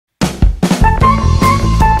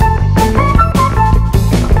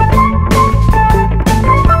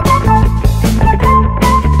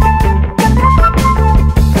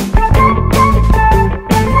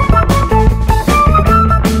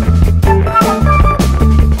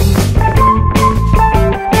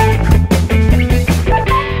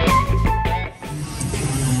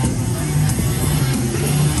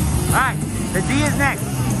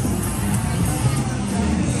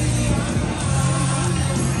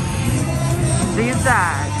see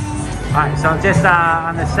inside. All right, so I'm just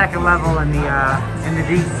on the second level in the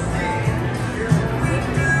D.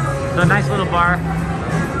 So nice little bar.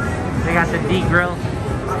 They got the D grill.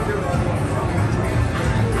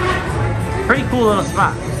 Pretty cool little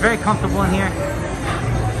spot. It's very comfortable in here.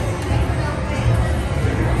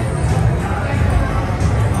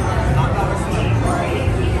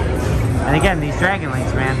 And again, these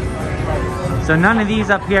Dragonlinks, man. So none of these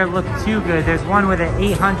up here look too good. There's one with an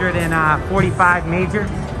 845 major.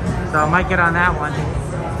 So I might get on that one.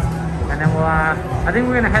 And then we'll, I think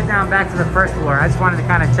we're gonna head down back to the first floor. I just wanted to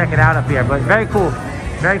kind of check it out up here, but very cool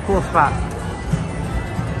spot.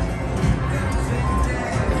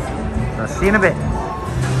 So see you in a bit.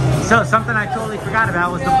 So something I totally forgot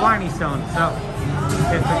about was the Blarney Stone. So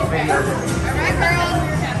here's this video.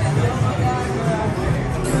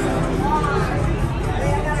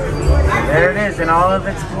 There it is in all of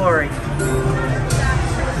its glory.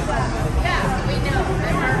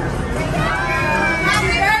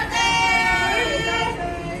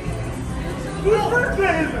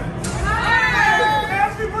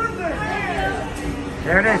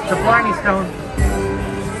 There it is, the Blarney Stone.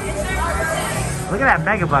 Look at that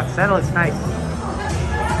megabucks, that looks nice.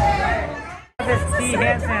 This tea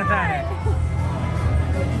hand sanitizer.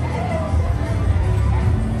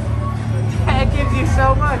 It gives you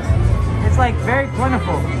so much. It's like very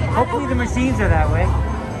plentiful. Hopefully the machines are that way.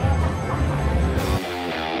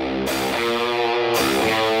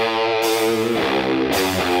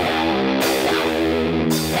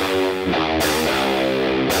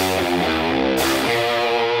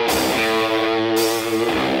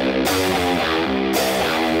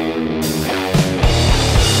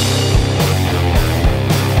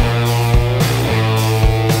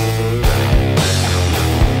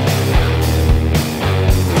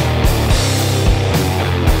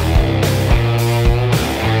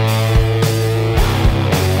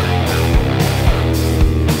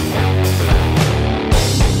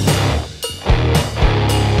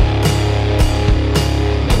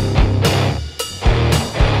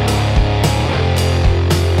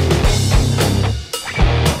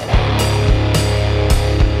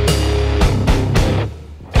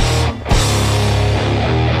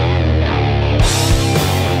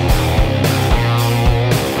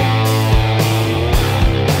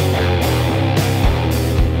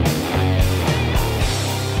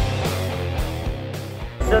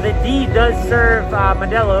 Does serve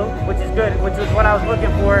Modelo, which is good, which was what I was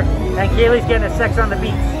looking for. And Kaylee's getting a sex on the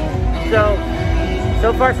beach.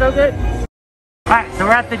 So far so good. All right, so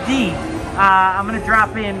we're at the D. I'm gonna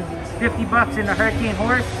drop in 50 bucks in the Hurricane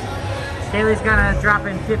Horse. Kaylee's gonna drop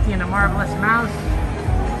in 50 in the Marvelous Mouse.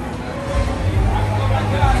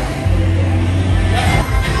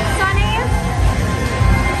 Sunnies,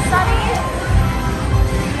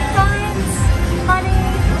 signs, money,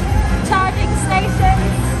 charging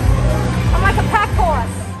stations. I'm like a pack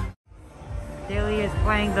horse. Kaylee is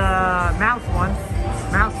playing the mouse one.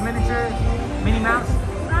 Mouse miniature, Minnie Mouse.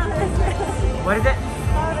 What is it?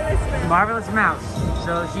 Marvelous Mouse.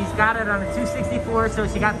 So she's got it on a 264, so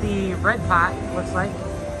she got the red pot, looks like.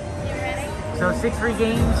 You ready? So 6 free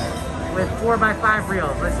games with 4x5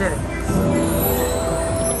 reels. Let's hit it.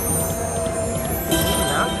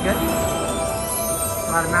 That was good. A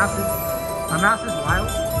lot of mouses. My mouse is wild.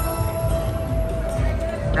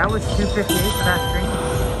 That was 258 for that screen.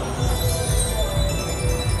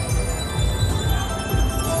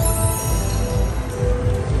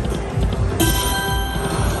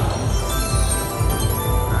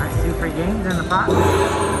 Alright, 2 free games in the pot.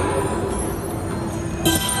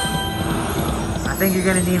 I think you're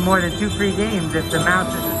going to need more than 2 free games if the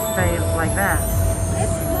mouse is stay like that.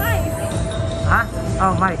 It's mice. Huh?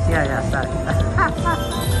 Oh, mice. Yeah, sorry.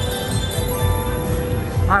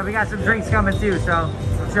 Alright, we got some drinks coming too, so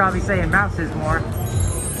I'm sure I'll be saying mouses more.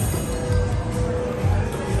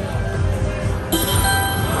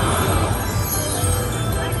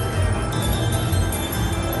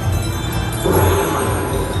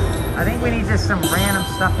 I think we need just some random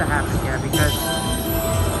stuff to happen here because...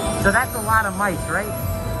 So that's a lot of mice, right?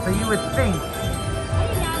 So you would think...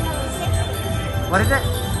 What is it?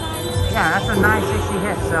 Yeah, that's a 960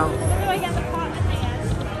 hit, so... Where do I get the pot at the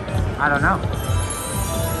end? I don't know.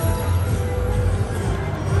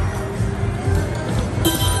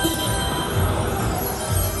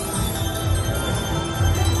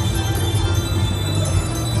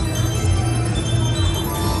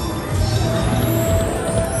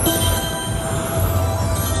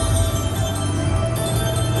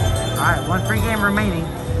 Alright, 1 free game remaining.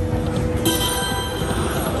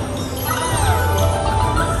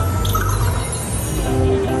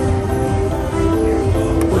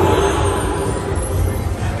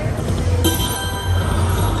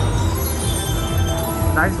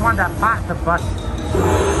 just wanted that pot to bust.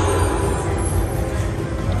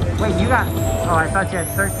 Wait, you got... Oh, I thought you had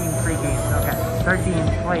 13 free games. Okay, 13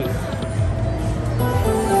 plays.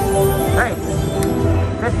 Right.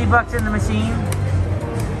 50 bucks in the machine.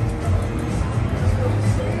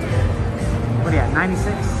 What do you got,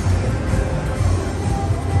 96?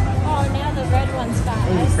 Oh, now the red one's back.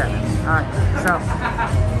 87. Alright,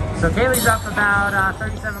 so Kaylee's up about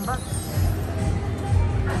 37 bucks.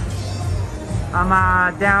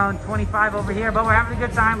 I'm down 25 over here, but we're having a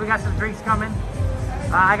good time. We got some drinks coming.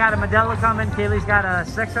 I got a Modelo coming. Kaylee's got a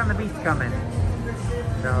Sex on the Beach coming.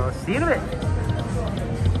 So, see you in a bit.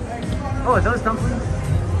 Oh, are those dumplings?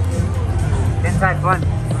 Inside fun.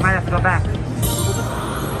 I might have to go back.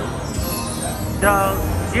 So,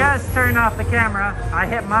 just turned off the camera. I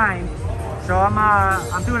hit mine. So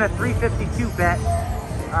I'm doing a 352 bet.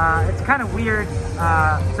 It's kind of weird.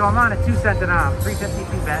 So I'm on a 2 cent and off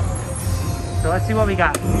 352 bet. So let's see what we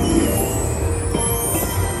got.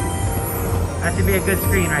 That should be a good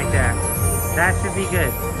screen right there. That should be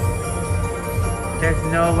good. There's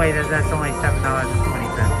no way that that's only $7.20.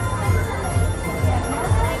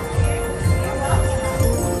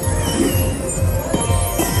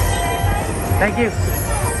 Thank you.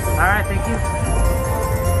 All right, thank you.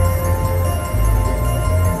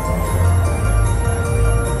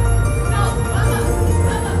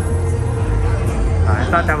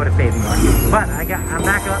 I thought that would have paid more, but I'm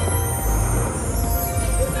back up.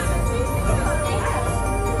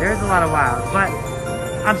 There's a lot of wilds, but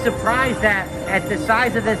I'm surprised that at the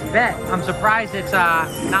size of this bet, I'm surprised it's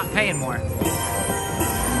not paying more.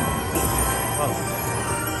 Whoa.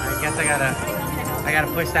 I guess I gotta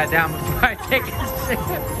push that down before I take it.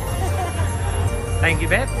 Thank you,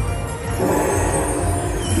 babe.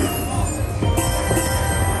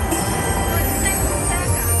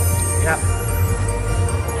 Yep.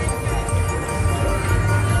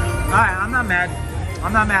 Alright, I'm not mad.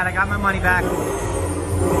 I'm not mad. I got my money back.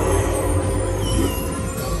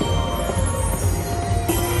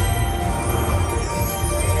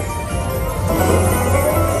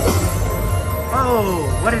 Oh,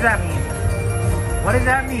 what does that mean? What does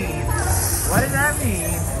that mean? What does that mean?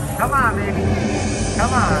 Come on, baby.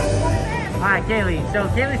 Come on. Alright, Kaylee. So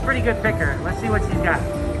Kaylee's pretty good picker. Let's see what she's got.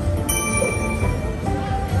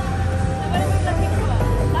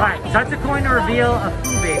 Alright, touch a coin to reveal a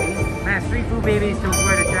Foo Baby. Match 3 Foo Babies to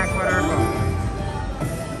avoid a jackpot or a bonus.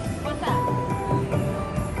 What's that?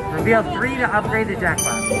 Reveal 3 to upgrade the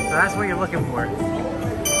jackpot. So that's what you're looking for.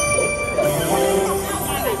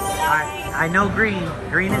 I know green.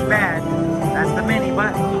 Green is bad. That's the mini,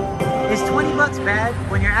 but is 20 bucks bad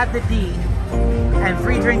when you're at the D and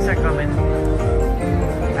free drinks are coming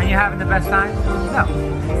and you're having the best time? No.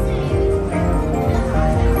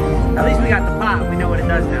 At least we got the pot. We know what it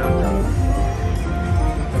does now. So.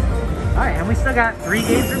 Alright, and we still got 3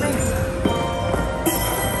 games remaining.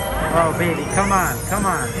 Oh, baby. Come on. Come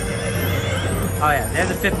on. Oh, yeah. There's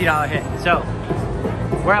a $50 hit. So,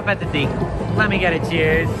 we're up at the D. Let me get a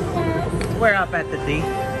cheers. We're up at the D.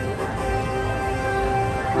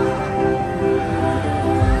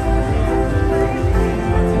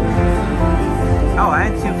 Oh, I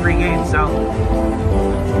had 2 free games, so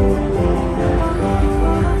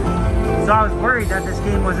I was worried that this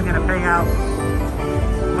game wasn't going to pay out.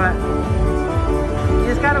 But you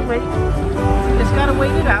just gotta wait. You just gotta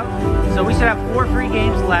wait it out. So we should have 4 free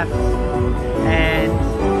games left. And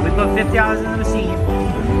we put $50 in the machine.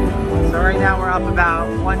 So right now we're up about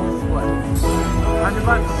 100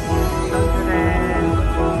 bucks. 100 and...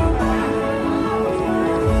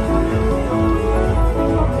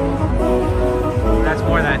 That's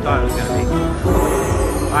more than I thought it was gonna be.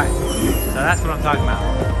 Alright, so that's what I'm talking about.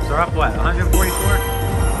 So we're up what, 144?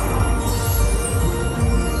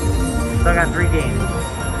 Still got 3 games.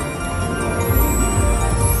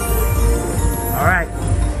 Alright,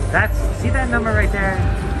 see that number right there?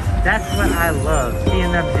 That's what I love,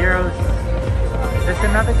 seeing them zeros. Is this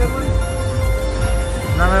another good one?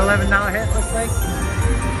 Another $11 hit, looks like.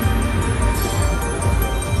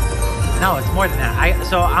 No, it's more than that.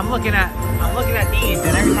 So I'm looking at these,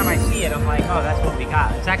 and every time I see it, I'm like, oh, that's what we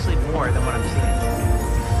got. It's actually more than what I'm seeing.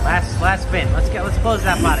 Last spin. Let's close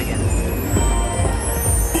that pot again.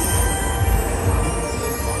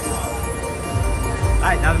 All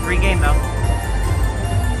right, another free game though.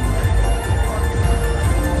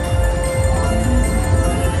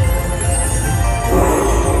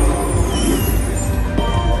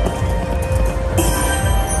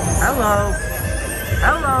 Hello.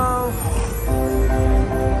 Hello.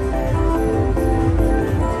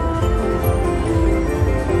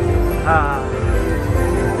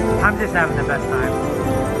 I'm just having the best time.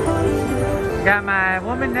 Got my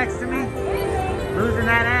woman next to me, losing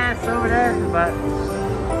that ass over there, but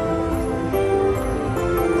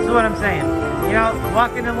this is what I'm saying. You know,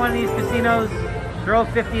 walk into one of these casinos, throw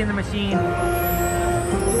 50 in the machine.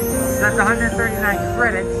 That's 139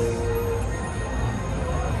 credits.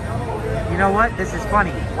 You know what? This is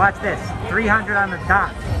funny. Watch this. 300 on the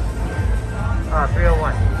dot. Oh,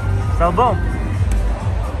 301. So boom.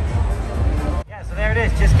 Yeah, so there it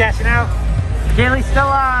is. Just cashing out. Kaylee's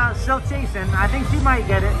still chasing. I think she might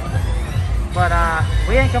get it. But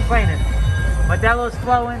we ain't complaining. Modelo's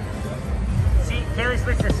flowing. Kaylee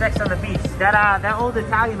switched to sex on the beach. That old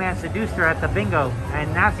Italian man seduced her at the bingo.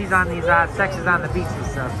 And now she's on these sexes on the beach and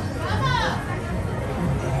stuff.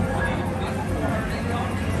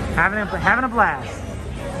 Having a blast.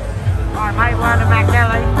 Oh, I might want to Mac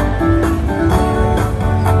Kelly.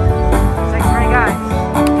 6-3 guys.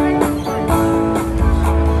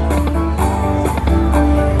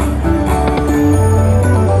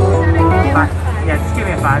 Five. Yeah, just give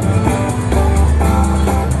me a 5.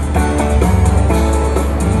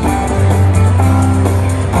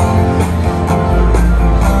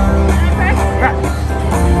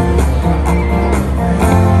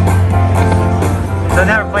 So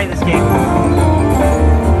never play this game.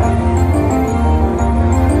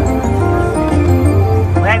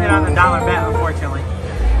 Landed on the dollar bet, unfortunately.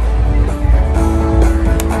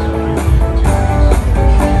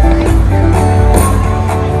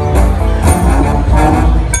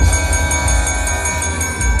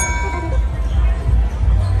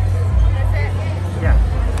 Yeah.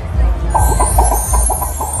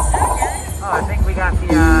 Oh, I think we got the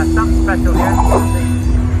something special here.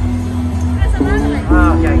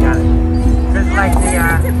 Oh, okay, got it. This is like the,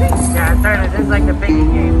 yeah, this is like the piggy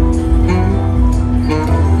game.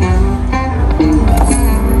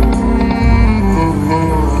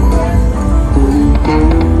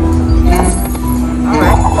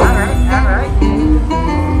 Alright.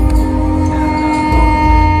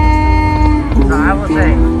 So I will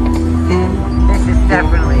say, this is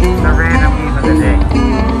definitely the random game of the day.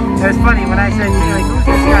 It was funny when I said, like, who's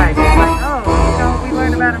this guy? He's like, oh, you know, we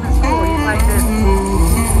learned about him in school. He's like this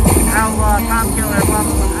outlaw, cop killer, blah,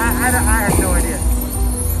 blah, blah. I had no idea.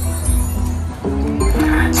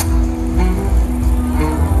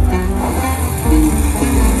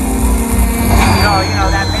 You know,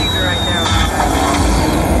 that major right there.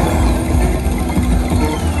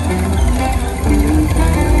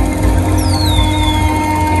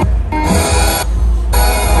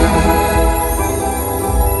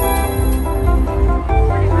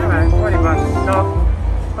 Alright, $40. So,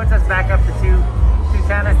 puts us back up to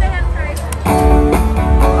 210.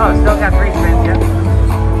 Oh, still got 3 spins, yeah.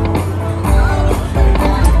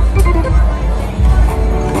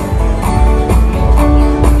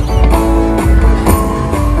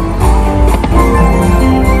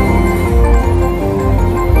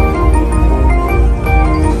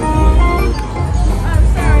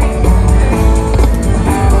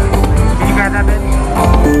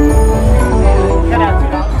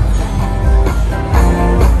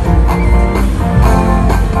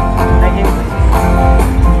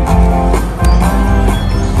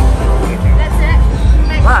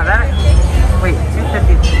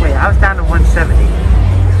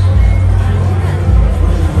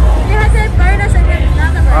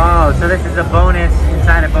 So this is a bonus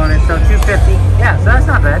inside a bonus, so $250. Yeah, so that's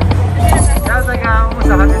not bad. That was like almost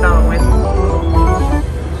a $100 win.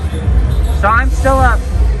 So I'm still up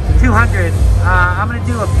 200. I'm gonna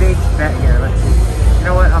do a big bet here. Let's see. You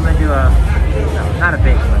know what? I'm gonna do a no, not a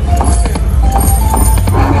big one. You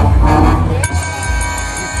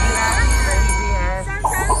see that crazy ass?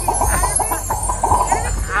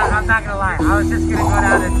 I'm not gonna lie. I was just gonna go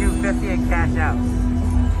down to 250 and cash out.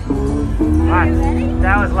 Alright,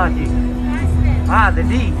 that was lucky. Ah, the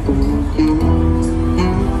D.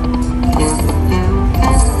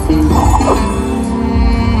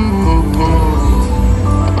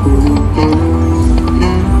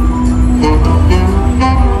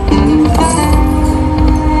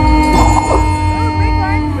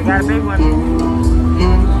 We got a big one.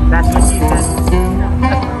 That's what she said.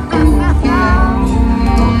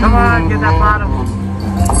 Come on, get that bottom.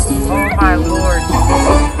 Oh my lord.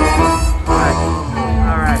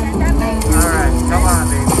 Alright, come on,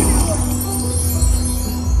 baby.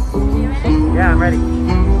 Yeah, I'm ready.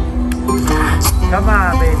 Come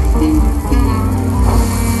on, baby.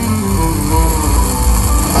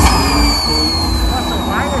 Also,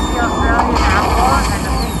 why is the Australian outlaw and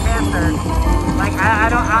the Pink Panther, like, I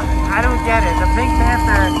don't get it. The Pink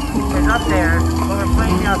Panther is up there, but we're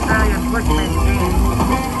playing the Australian Bushman game.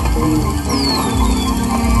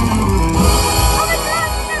 Oh my god,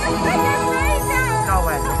 you never played that right?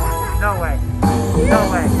 No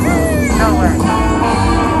way. No way.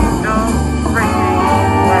 No freaking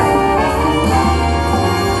way.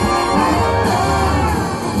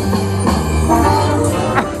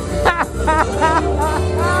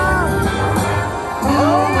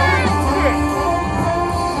 Holy shit.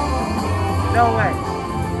 No way.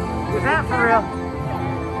 Is that for real?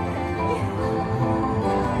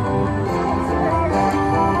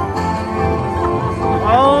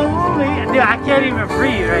 Holy, dude, I can't even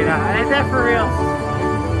breathe right now. Is that for real?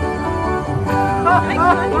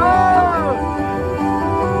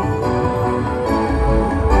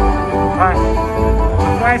 Alright,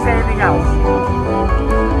 before I say anything else,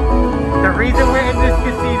 the reason we're in this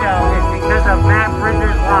casino is because of Matt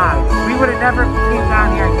Bridger's lives. We would have never came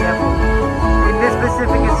down here and gambled in this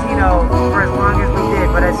specific casino for as long as we did,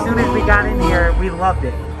 but as soon as we got in here, we loved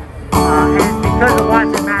it. And it's because of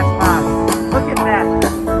watching Matt's mom. Look at that.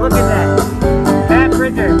 Look at that. Matt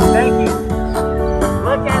Bridger, thank you.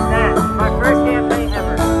 Look at that. My first Handpay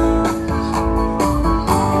ever.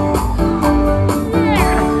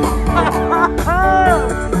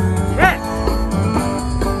 Yes.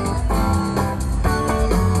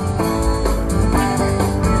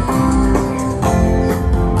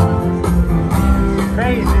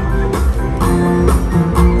 Crazy.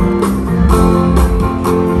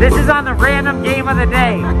 This is on the random game of the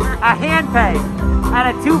day. A Handpay and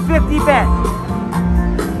a $2.50 bet.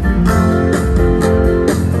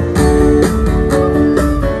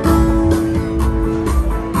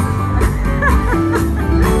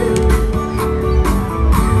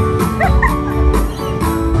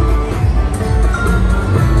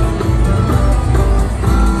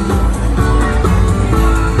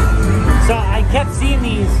 So I kept seeing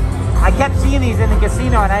these in the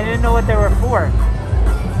casino and I didn't know what they were for.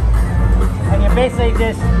 And you're basically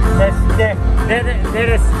just,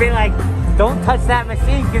 they're just be like, don't touch that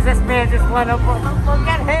machine because this man just went up on the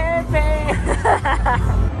fucking Handpay.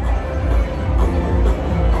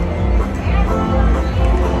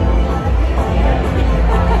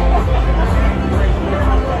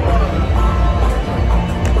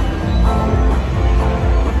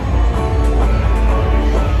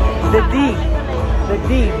 The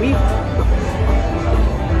D,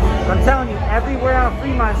 I'm telling you, everywhere on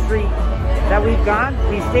Fremont Street that we've gone,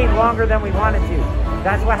 we stayed longer than we wanted to.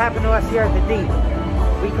 That's what happened to us here at the D.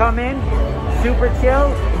 We come in, super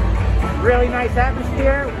chill, really nice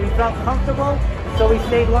atmosphere, we felt comfortable, so we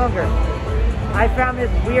stayed longer. I found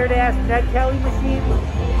this weird ass Ned Kelly machine,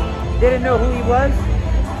 didn't know who he was.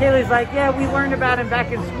 Kaylee's like, yeah, we learned about him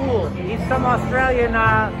back in school. He's some Australian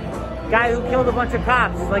guy who killed a bunch of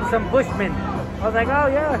cops, like some bushman. I was like, oh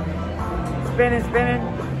yeah, spinning.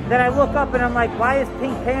 Then I look up and I'm like, why is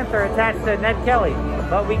Pink Panther attached to Ned Kelly?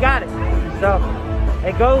 But we got it. So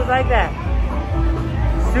it goes like that.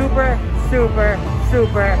 Super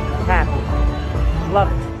happy.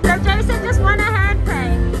 Love it. So Jason just won a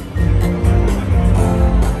Handpay.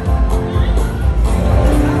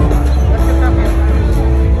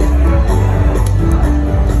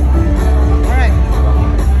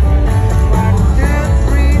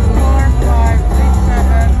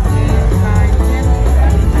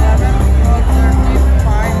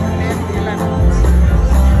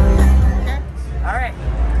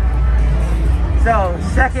 So,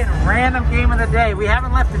 second random game of the day. We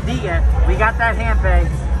haven't left the D yet. We got that Handpay.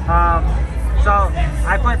 So,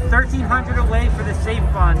 I put $1,300 away for the safe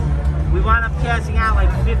fund. We wound up cashing out like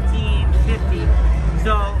 $1,550.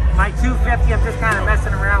 So, my $250 I'm just kind of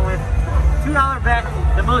messing around with. $2 bet,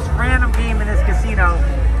 the most random game in this casino.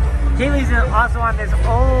 Kaylee's also on this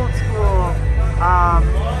old school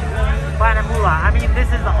Planet Moolah. I mean, this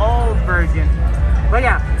is the old version. But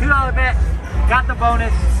yeah, $2 bet, got the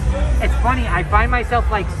bonus. It's funny, I find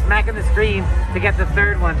myself like smacking the screen to get the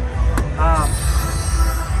third one.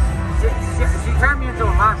 She turned me into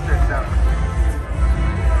a monster, so.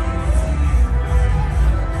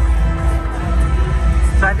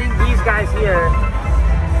 So I think these guys here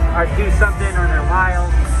are do something or they're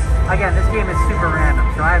wild. Again, this game is super random,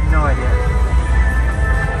 so I have no idea.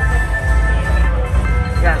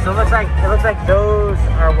 Yeah, so it looks like those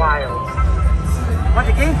are wilds. But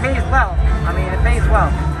the game pays well. I mean, it pays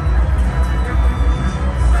well.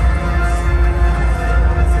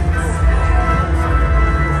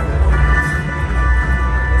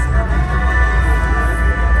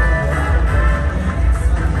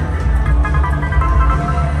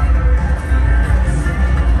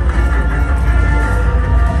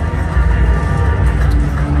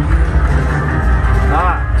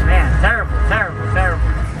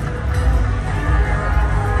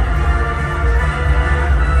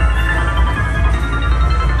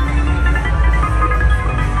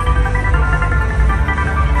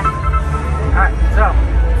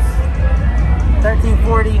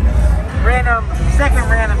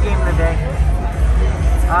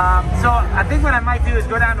 think what I might do is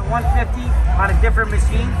go down to 150 on a different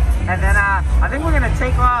machine, and then I think we're gonna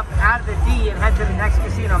take off out of the D and head to the next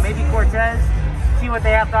casino, maybe Cortez, see what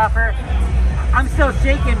they have to offer. I'm still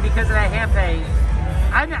shaking because of that Handpay.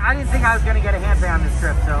 I didn't think I was gonna get a Handpay on this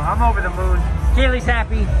trip, so I'm over the moon. Kaylee's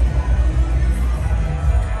happy.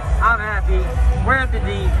 I'm happy. We're at the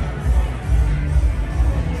D.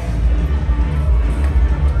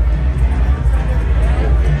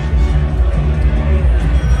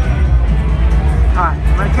 Alright,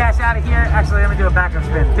 I'm gonna cash out of here. Actually, let me do a backup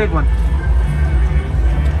spin. Big one.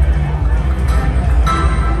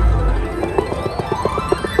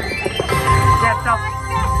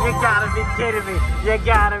 You gotta be kidding me. You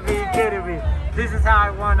gotta be kidding me. This is how I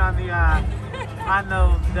won on the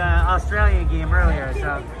Australia game earlier.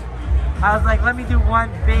 So I was like, let me do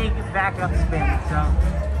one big backup spin. So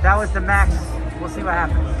that was the max. We'll see what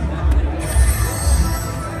happens.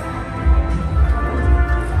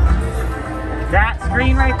 That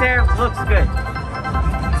screen right there looks good.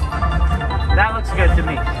 That looks good to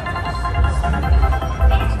me.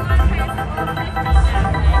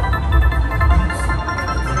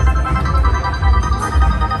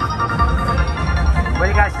 What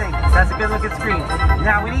do you guys think? That's a good looking screen.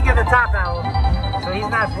 Now we need to get the top out, so he's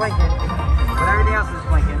not blinking, but everything else is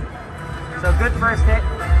blinking. So good first hit.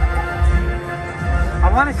 I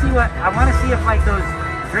want to see if like those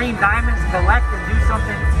green diamonds collect and do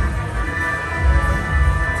something.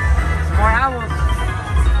 Some more owls.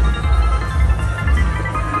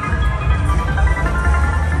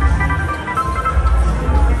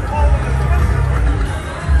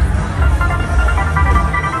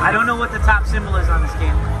 I don't know what the top symbol is on this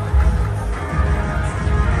game.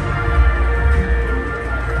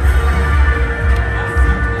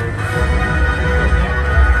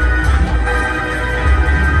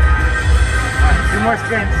 Alright, 2 more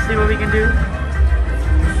spins to see what we can do.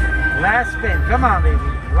 Last spin. Come on, baby.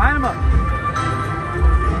 Line them up.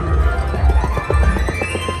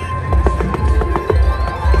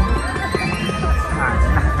 Alright.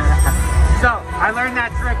 So, I learned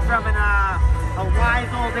that trick from a wise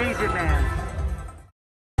old Asian man.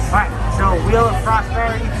 Alright, so Wheel of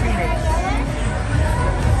Prosperity Phoenix.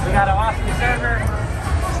 We got an Oscar server.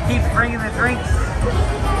 Just keeps bringing the drinks.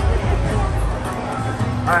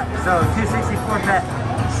 Alright, so 264 bet.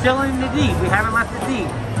 Still in the D. We haven't left the D.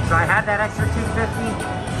 So I had that extra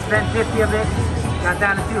 250. Spent 50 of it. Got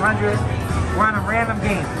down to 200. We're on a random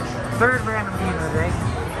game. 3rd random game of the day.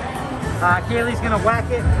 Kaylee's gonna whack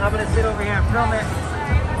it. I'm gonna sit over here and film it.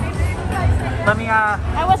 Let me,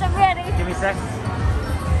 I wasn't ready. Give me a sec.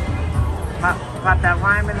 Pop that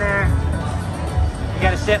lime in there. You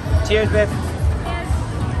got a sip. Cheers, babe.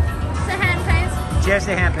 Cheers to Handpays. Cheers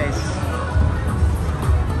to Handpays.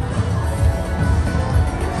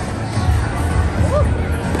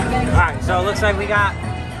 Alright, so it looks like we got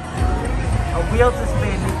a wheel to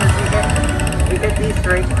spin because we hit these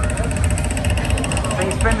 3. So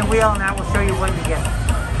you spin the wheel and that will show you what you get.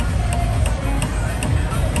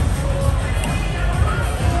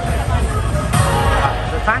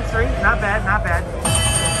 Times 3, not bad, not bad.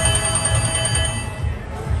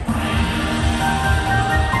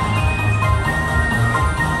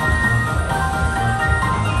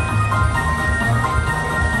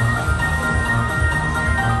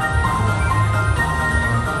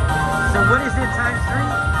 So what is it times 3?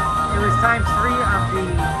 It was times 3 of the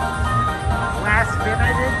last spin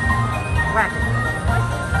I did. Whack it.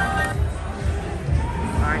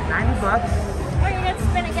 Alright, 90 bucks. Oh, you're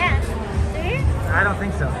gonna spin again. I don't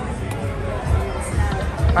think so.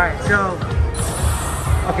 Alright, so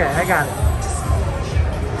okay, I got it.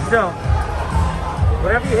 So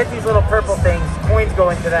whenever you hit these little purple things, coins go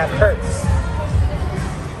into that purse.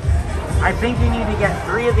 I think you need to get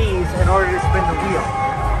 3 of these in order to spin the wheel.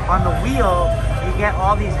 On the wheel, you get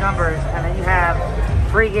all these numbers and then you have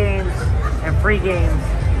free games and free games.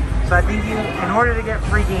 So I think in order to get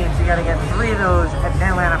free games, you got to get 3 of those and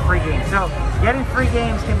then land on free games. So getting free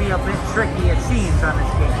games can be a bit tricky, it seems, on this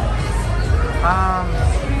game.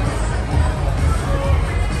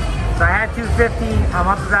 So I had 250. I'm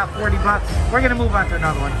up to about 40 bucks. We're gonna move on to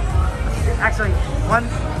another one. Actually,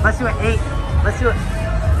 let's do an 8. Let's do an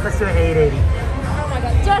 880. Oh my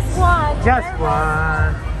god, just one. Just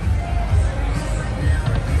one.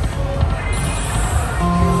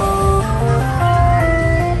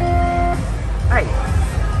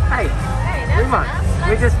 Hey, we won.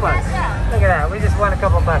 We just won. Look at that. We just won a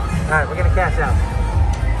couple bucks. All right, we're gonna cash out.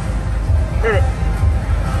 Hit it.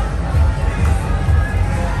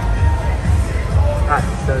 All right,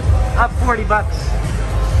 so up 40 bucks.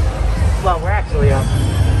 Well, we're actually up.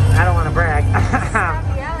 I don't want to brag. Stop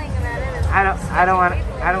yelling about it. I don't want to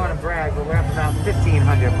brag, but we're up about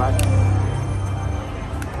 1,500 bucks.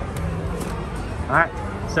 All right,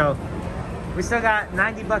 so we still got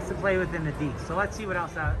 90 bucks to play with in the D. So let's see what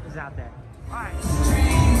else is out there. All right,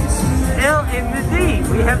 still in the D.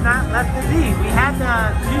 We have not left the D. We had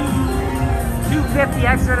the 250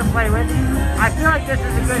 extra to play with. I feel like this is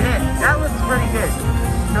a good hit. That looks pretty good.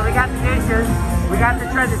 So we got the dishes, we got the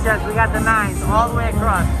treasure chest, we got the nines all the way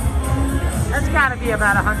across. That's got to be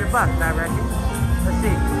about 100 bucks, I reckon. Let's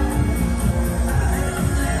see.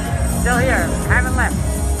 Still here, haven't left.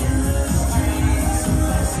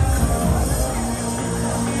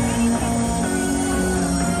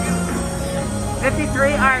 $53, all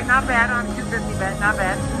right, not bad on 250 bet, not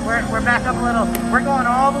bad. We're back up a little. We're going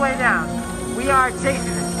all the way down. We are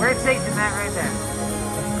chasing it. We're chasing that right there.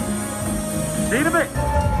 See you in a bit.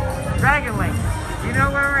 Dragonlink. You know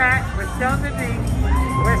where we're at. We're still in the D.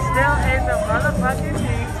 We're still in the motherfucking D.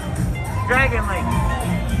 Dragonlink.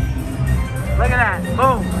 Look at that.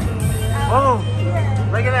 Boom. Boom.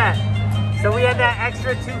 Look at that. So we had that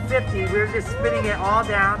extra 250. We were just spinning it all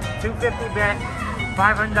down. 250 bet.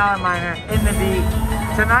 $500 miner in the D.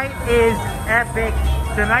 Tonight is epic.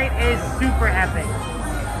 Tonight is super epic.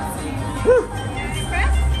 Woo.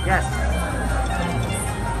 Yes.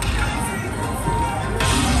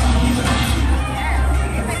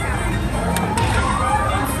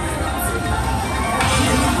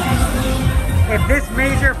 If this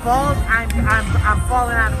major falls, I'm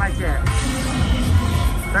falling out of my chair.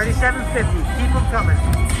 37.50. Keep them coming.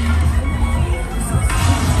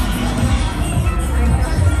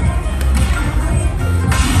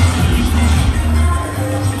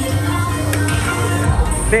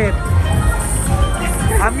 Babe,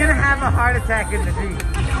 I'm gonna have a heart attack in the D. You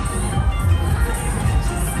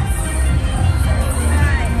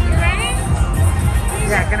ready?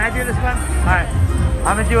 Yeah, can I do this one? Alright.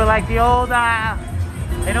 I'm gonna do it like the old,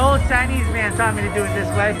 an old Chinese man taught me to do it this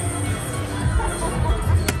way.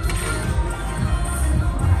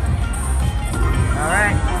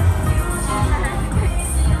 Alright.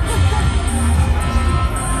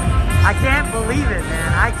 I can't believe it,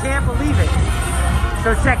 man. I can't believe it.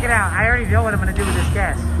 So check it out. I already know what I'm gonna do with this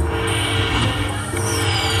cash.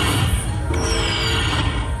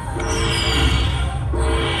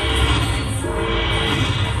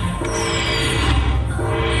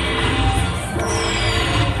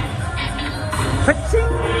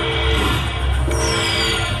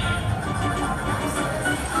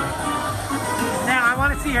 Now I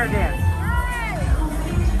want to see her dance.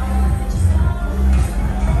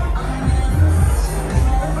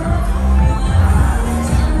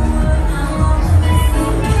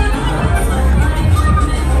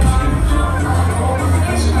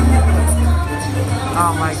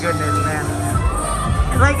 Oh my goodness, man.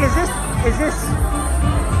 Like, is this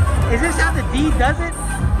how the D does it?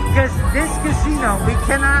 Because this casino, we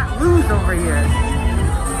cannot lose over here.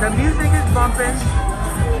 The music is bumping.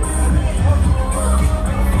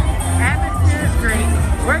 Atmosphere is great.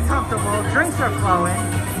 We're comfortable. Drinks are flowing.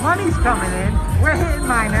 Money's coming in. We're hitting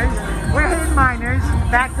minors. We're hitting minors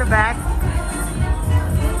back to back.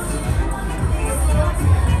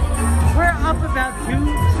 We're up about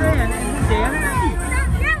 $2 grand in the damn night. Not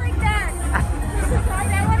yelling that. I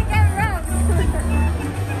want to get rubbed.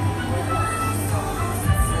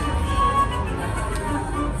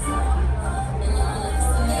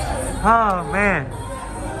 Oh man.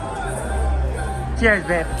 Cheers,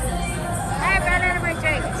 babe. I ran out of my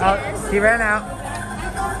drink. Cheers. Oh, she ran out.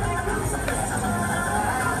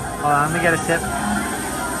 Hold on, let me get a sip.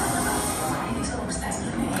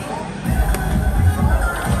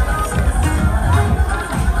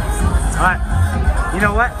 Alright. You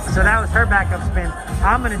know what? So that was her backup spin.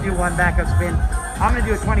 I'm gonna do one backup spin. I'm gonna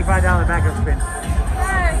do a $25 backup spin.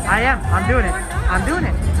 I am. I'm doing it. I'm doing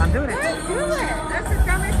it. I'm doing it. Do it. That's the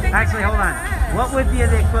dumbest thing. Actually, hold on. What would be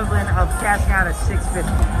the equivalent of cashing out at $6.50?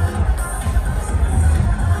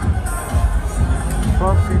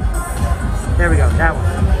 $12.50. There we go. That one.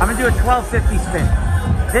 I'm gonna do a $12.50 spin.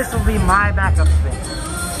 This will be my backup spin.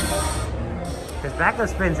 Because backup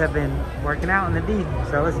spins have been working out in the D.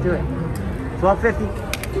 So let's do it. $12.50.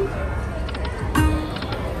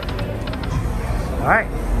 All right.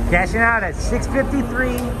 Cashing out at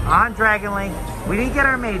 $6.53 on Dragonlink. We didn't get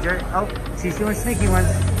our major. Oh, she's doing sneaky ones.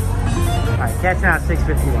 All right, cashing out at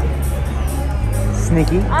 $6.51.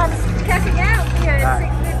 Sneaky. I'm cashing out here at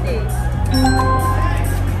Right. $6.50.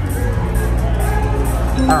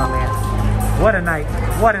 Oh man, what a night!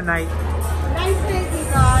 What a night! Nice busy,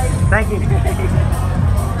 guys. Thank you.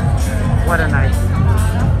 What a night!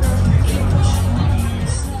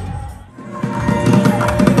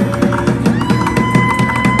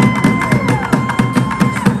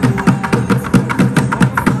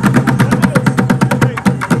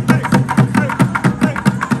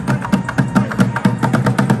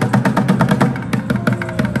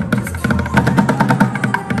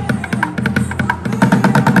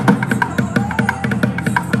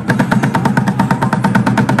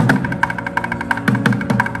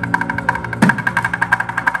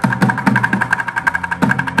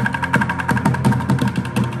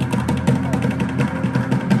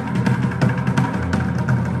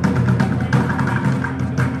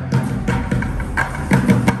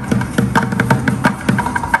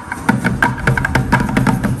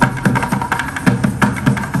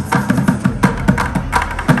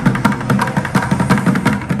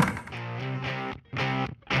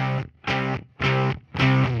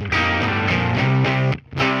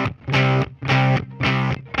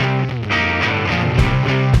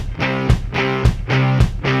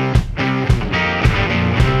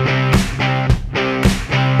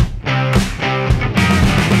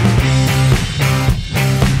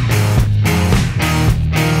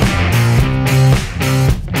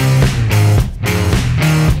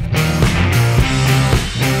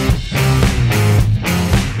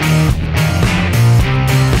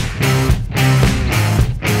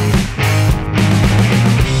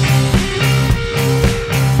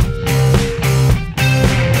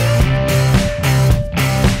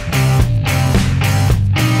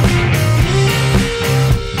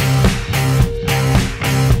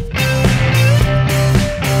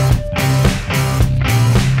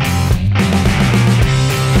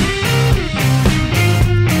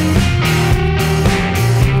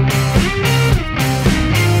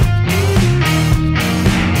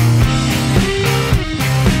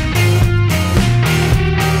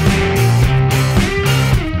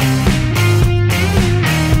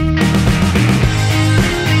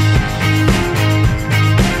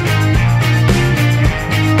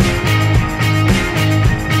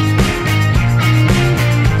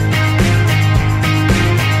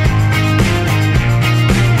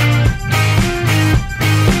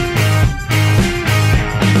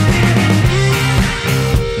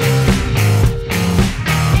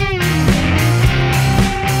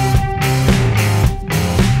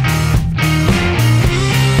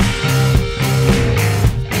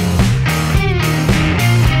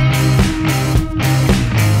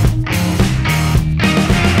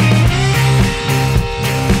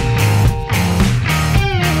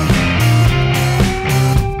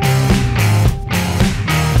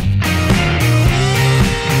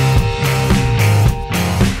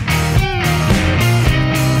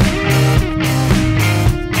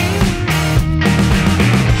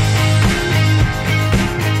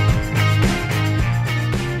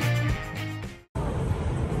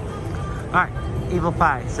 Evel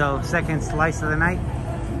pie. So second slice of the night.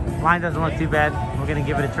 Line doesn't look too bad. We're gonna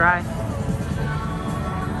give it a try.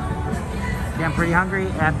 I'm pretty hungry.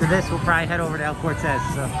 After this, we'll probably head over to El Cortez.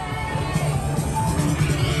 So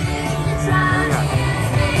there we go.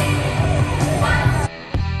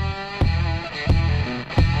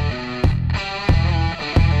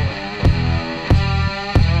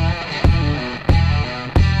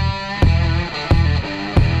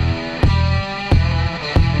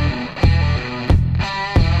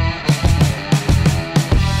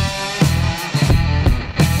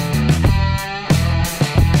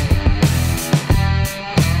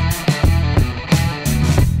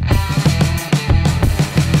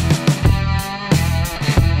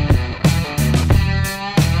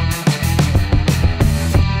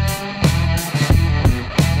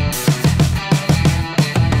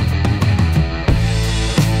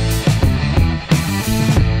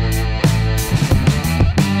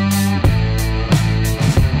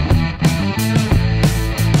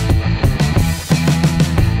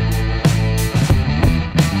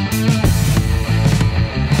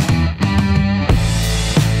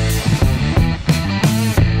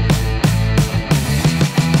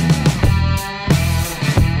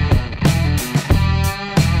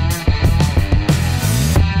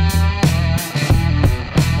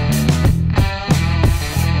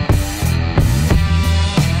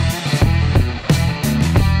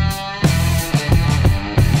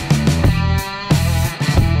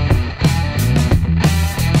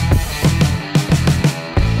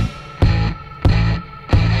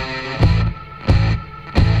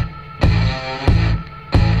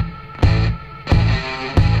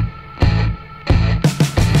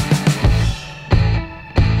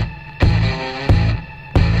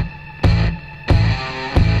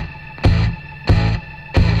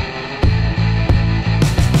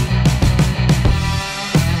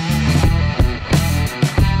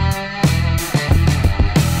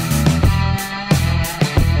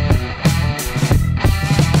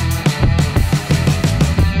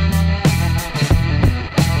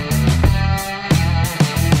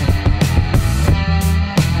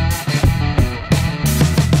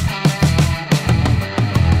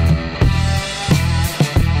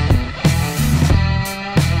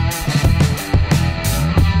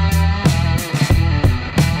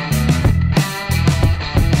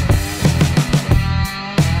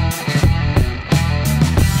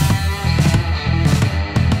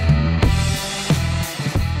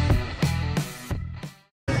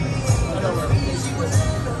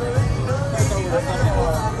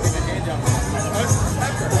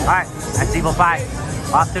 Alright, that's Evel pie.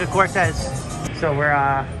 Off to the Cortez. So we're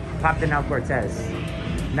popped in El Cortez.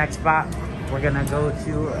 Next spot, we're gonna go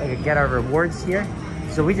to get our rewards here.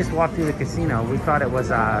 So we just walked through the casino. We thought it was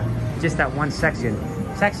just that one section.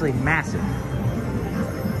 It's actually massive.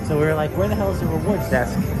 So we were like, where the hell is the rewards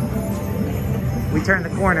desk? We turned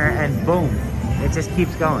the corner and boom, it just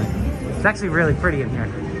keeps going. It's actually really pretty in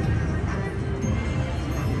here.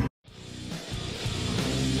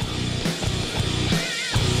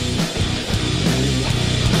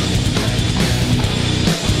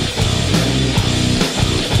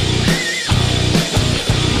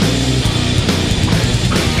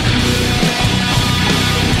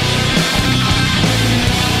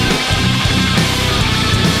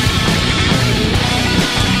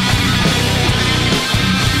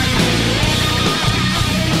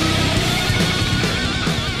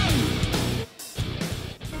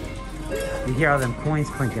 You hear all them coins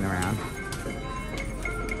clinking around.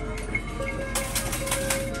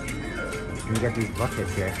 And you got these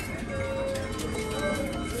buckets here.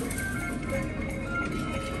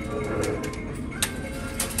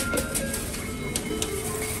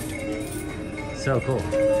 So cool.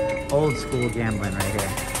 Old school gambling right here.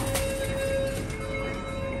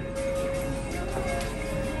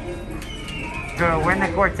 So we're in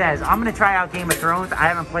the Cortez. I'm gonna try out Game of Thrones. I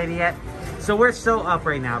haven't played it yet. So we're so up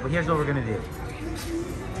right now, but here's what we're gonna do.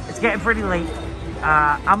 It's getting pretty late.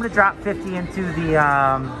 I'm gonna drop 50 into the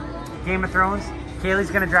Game of Thrones. Kaylee's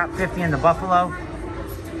gonna drop 50 in the Buffalo.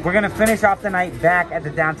 We're gonna finish off the night back at the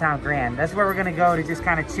Downtown Grand. That's where we're gonna go to just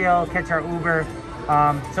kind of chill, catch our Uber.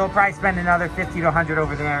 So we'll probably spend another 50 to 100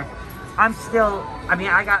 over there.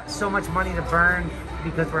 I got so much money to burn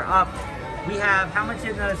because we're up. We have, how much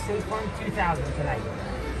in the safe fund? 2,000 tonight.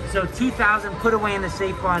 So 2,000 put away in the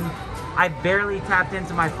safe fund. I barely tapped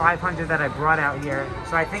into my 500 that I brought out here.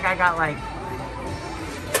 So I think I got like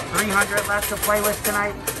 300 left to play with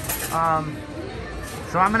tonight.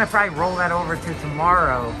 So I'm gonna probably roll that over to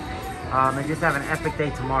tomorrow and just have an epic day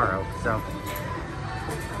tomorrow. So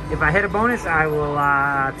if I hit a bonus, I will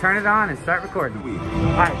turn it on and start recording.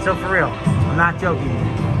 All right, so for real, I'm not joking.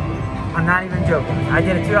 I'm not even joking. I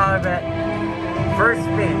did a $2 bet. First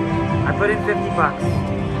spin, I put in 50 bucks.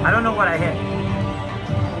 I don't know what I hit.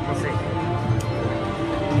 We'll see.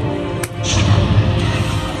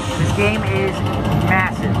 This game is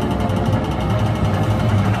massive.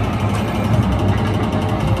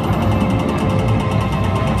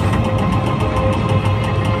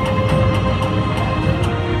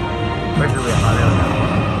 Where's the wheel? Oh, there we go.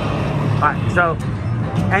 Alright, so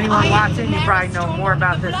anyone watching, you probably know more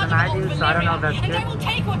about this than I do, so I don't know if that's good. And I will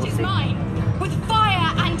take what is mine. With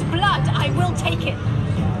fire and blood, I will take it.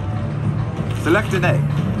 Select an egg.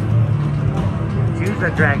 Choose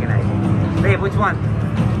a dragon egg. Babe, which one?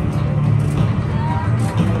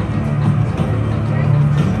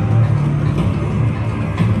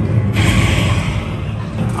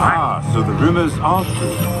 Ah, so the rumors are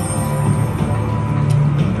true.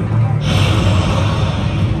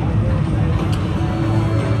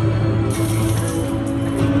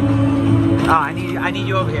 Oh, I need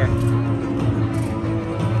you over here.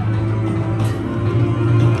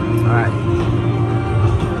 Alright.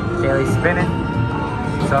 Kaylee's spinning.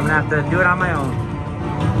 So I'm gonna have to do it on my own.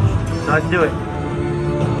 So let's do it.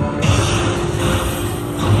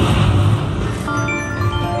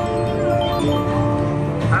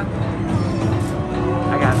 Huh?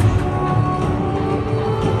 I got it.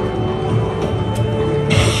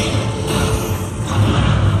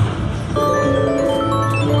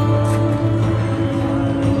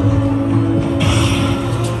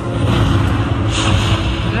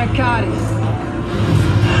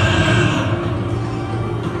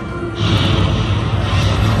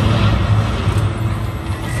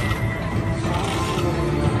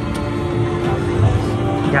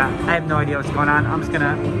 Yeah, I have no idea what's going on. I'm just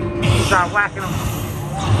gonna start whacking them.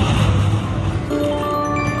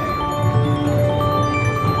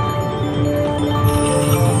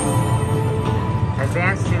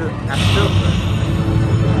 Advance to a filter.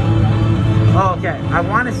 Oh, okay. I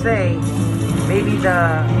want to say maybe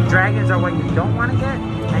the dragons are what you don't want to get,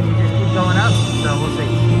 and you just keep going up. So we'll see.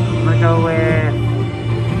 I'm gonna go with.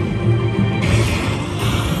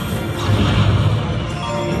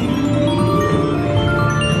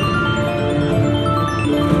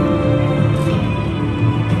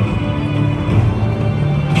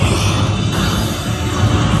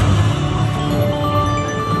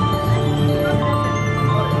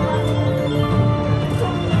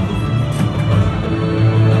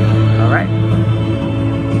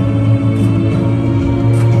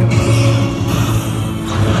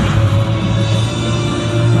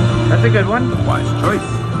 That's a good one. Wise choice.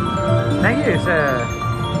 Thank you, sir.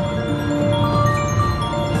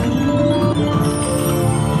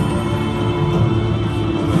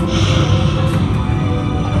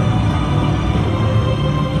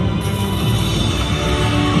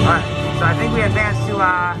 Alright, so I think we advanced to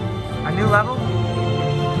a new level.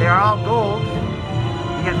 They are all gold.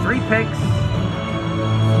 You get 3 picks.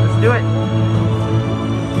 Let's do it.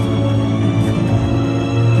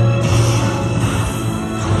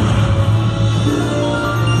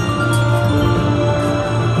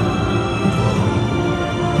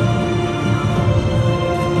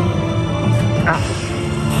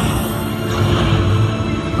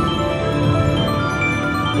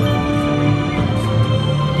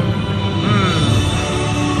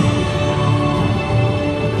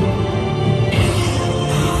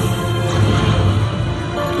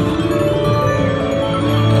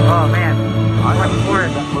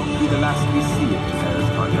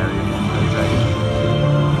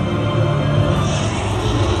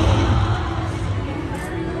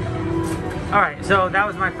 Alright, so that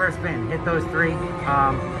was my first spin. Hit those 3.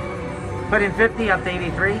 Put in 50 up to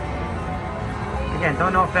 83. Again,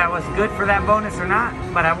 don't know if that was good for that bonus or not,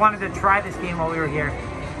 but I wanted to try this game while we were here.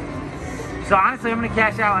 So honestly, I'm going to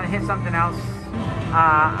cash out and hit something else.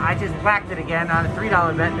 I just whacked it again on a $3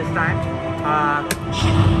 bet this time. Let's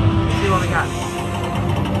see what we got.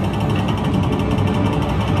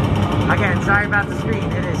 Again, sorry about the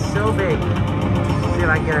screen. It is so big. Let's see if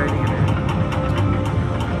I can get everything in there.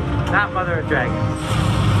 Not Mother of Dragons.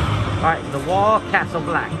 Alright, The Wall, Castle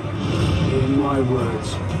Black. In my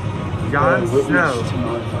words, Jon Snow.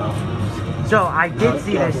 So I did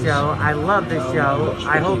see this show. I love this show.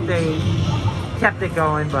 I hope they kept it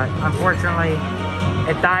going, but unfortunately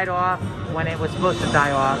it died off when it was supposed to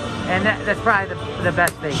die off. And that's probably the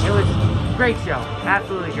best thing. It was a great show.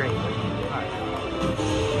 Absolutely great.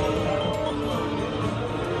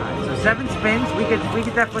 Alright, so 7 spins. We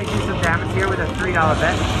could definitely do some damage here with a $3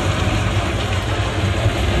 bet.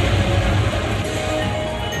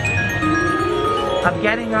 I'm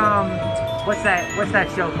getting, what's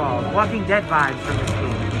that show called? Walking Dead vibes from this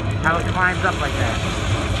game. How it climbs up like that.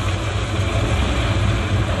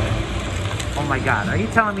 Oh my god, are you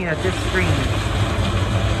telling me that this screen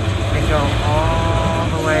can go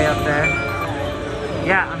all the way up there?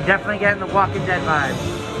 Yeah, I'm definitely getting the Walking Dead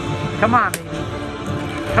vibes. Come on, baby.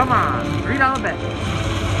 Come on. $3 bet.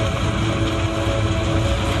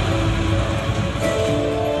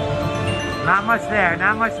 Not much there,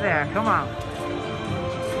 not much there. Come on.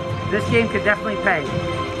 This game could definitely pay.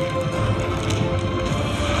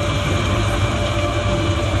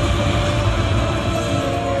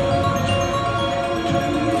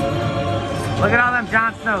 Look at all them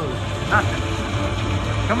Jon Snows. Nothing.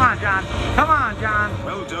 Come on, John. Come on, John.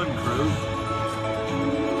 Well done, crew.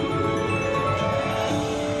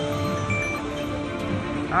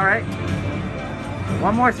 All right.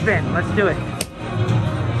 One more spin. Let's do it.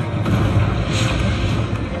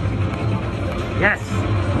 Yes.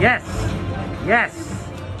 Yes. Yes.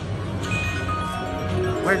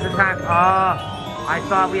 Where's the time? Oh, I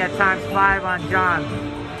thought we had times 5 on John.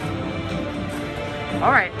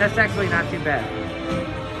 All right. That's actually not too bad.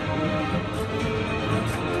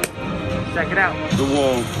 Check it out. The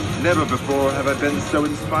wall. Never before have I been so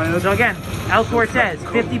inspired. So again, El Cortez,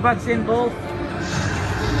 50 bucks in both.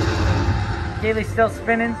 Kaylee's still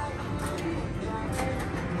spinning.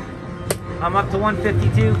 I'm up to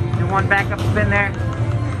 152. Do one backup spin there.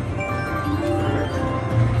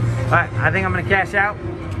 All right, I think I'm gonna cash out.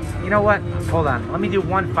 You know what? Hold on. Let me do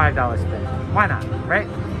one $5 spin. Why not? Right?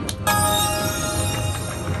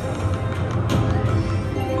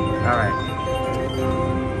 All right.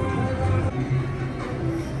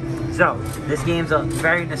 So, this game's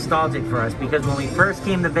very nostalgic for us because when we first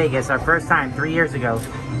came to Vegas, our first time 3 years ago,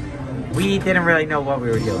 we didn't really know what we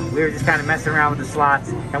were doing. We were just kind of messing around with the slots,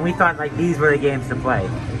 and we thought like these were the games to play.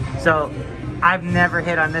 So, I've never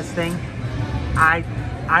hit on this thing. I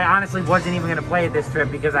honestly wasn't even going to play it this trip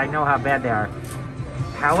because I know how bad they are.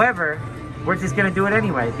 However, we're just going to do it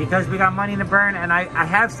anyway because we got money to burn, and I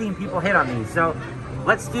have seen people hit on these. So,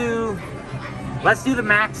 let's do the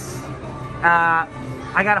max.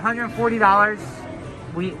 I got $140.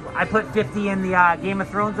 I put 50 in the Game of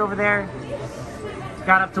Thrones over there.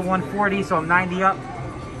 Got up to 140, so I'm 90 up.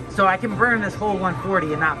 So I can burn this whole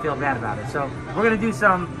 140 and not feel bad about it. So we're gonna do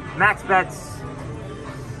some max bets,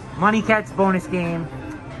 money catch bonus game.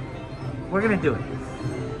 We're gonna do it.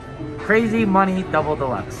 Crazy money double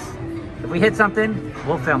deluxe. If we hit something,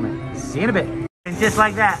 we'll film it. See you in a bit. And just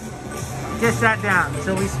like that, just sat down.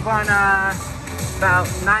 So we spun about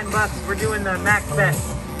 $9. We're doing the max bet.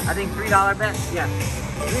 I think $3 bet. Yeah,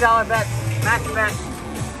 $3 bet, max bet.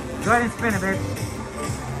 Go ahead and spin it, bitch.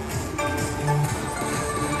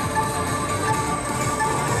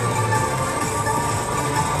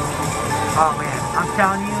 Oh man, I'm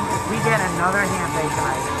telling you, if we get another Handpay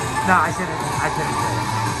tonight. No, I shouldn't say it.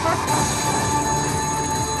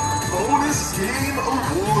 Bonus game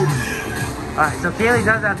awarded. Alright, so Kaylee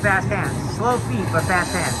does have fast hands. Slow feet, but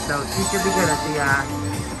fast hands. So she should be good at the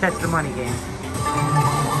catch the money game.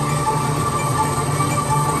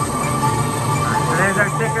 Alright, so there's our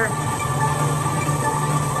sticker.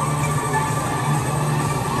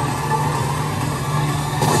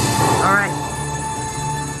 Alright.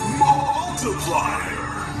 Multiplier.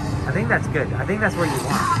 I think that's good. I think that's where you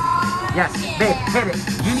want. Yes, babe, hit it.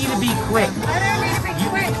 You need to be quick. I don't need to be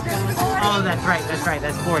quick. Oh, that's right. That's right.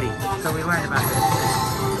 That's 40. So we learned about this.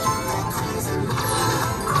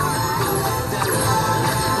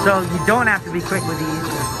 So you don't have to be quick with these.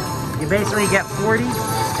 You basically get 40,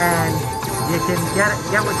 and you can get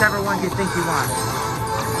whichever one you think you want.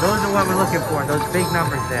 Those are what we're looking for. Those big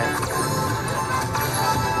numbers there.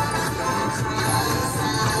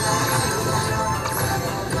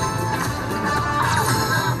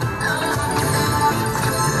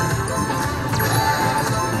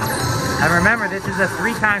 And remember, this is a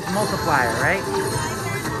 3 times multiplier, right?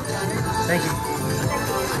 Thank you.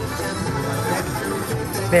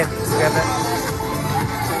 Babe, grab it.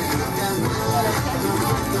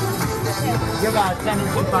 You're about 10 and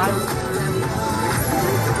 2 5.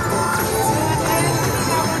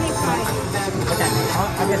 Okay,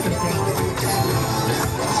 I'll get some change.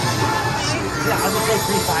 Yeah, I'll just say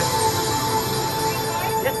 3 5.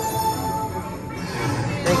 Yep.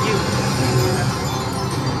 Thank you.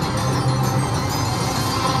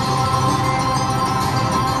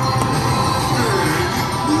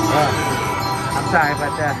 I'm sorry,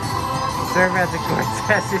 but serving at the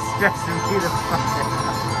Cortez is stressing me the fuck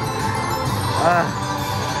out.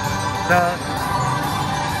 So,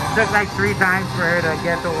 it took like 3 times for her to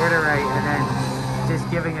get the order right, and then just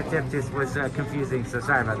giving a tip just was confusing, so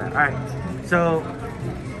sorry about that. All right, so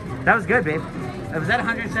that was good, babe. Was that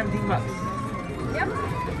 117 bucks? Yep.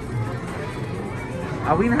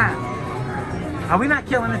 Are we not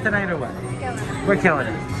killing it tonight or what? Killing it. We're killing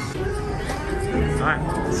it. All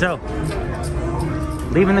right, so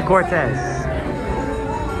leaving the Cortez.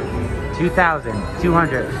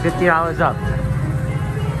 $2,250 up.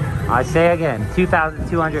 I say again,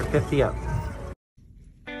 $2,250 up.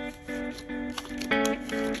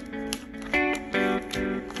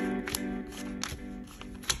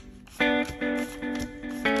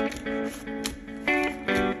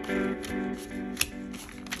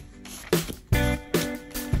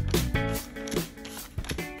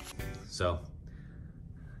 So,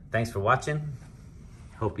 thanks for watching.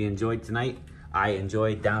 Hope you enjoyed tonight. I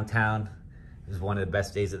enjoyed downtown. It was one of the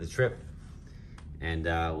best days of the trip. And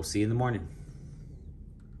we'll see you in the morning.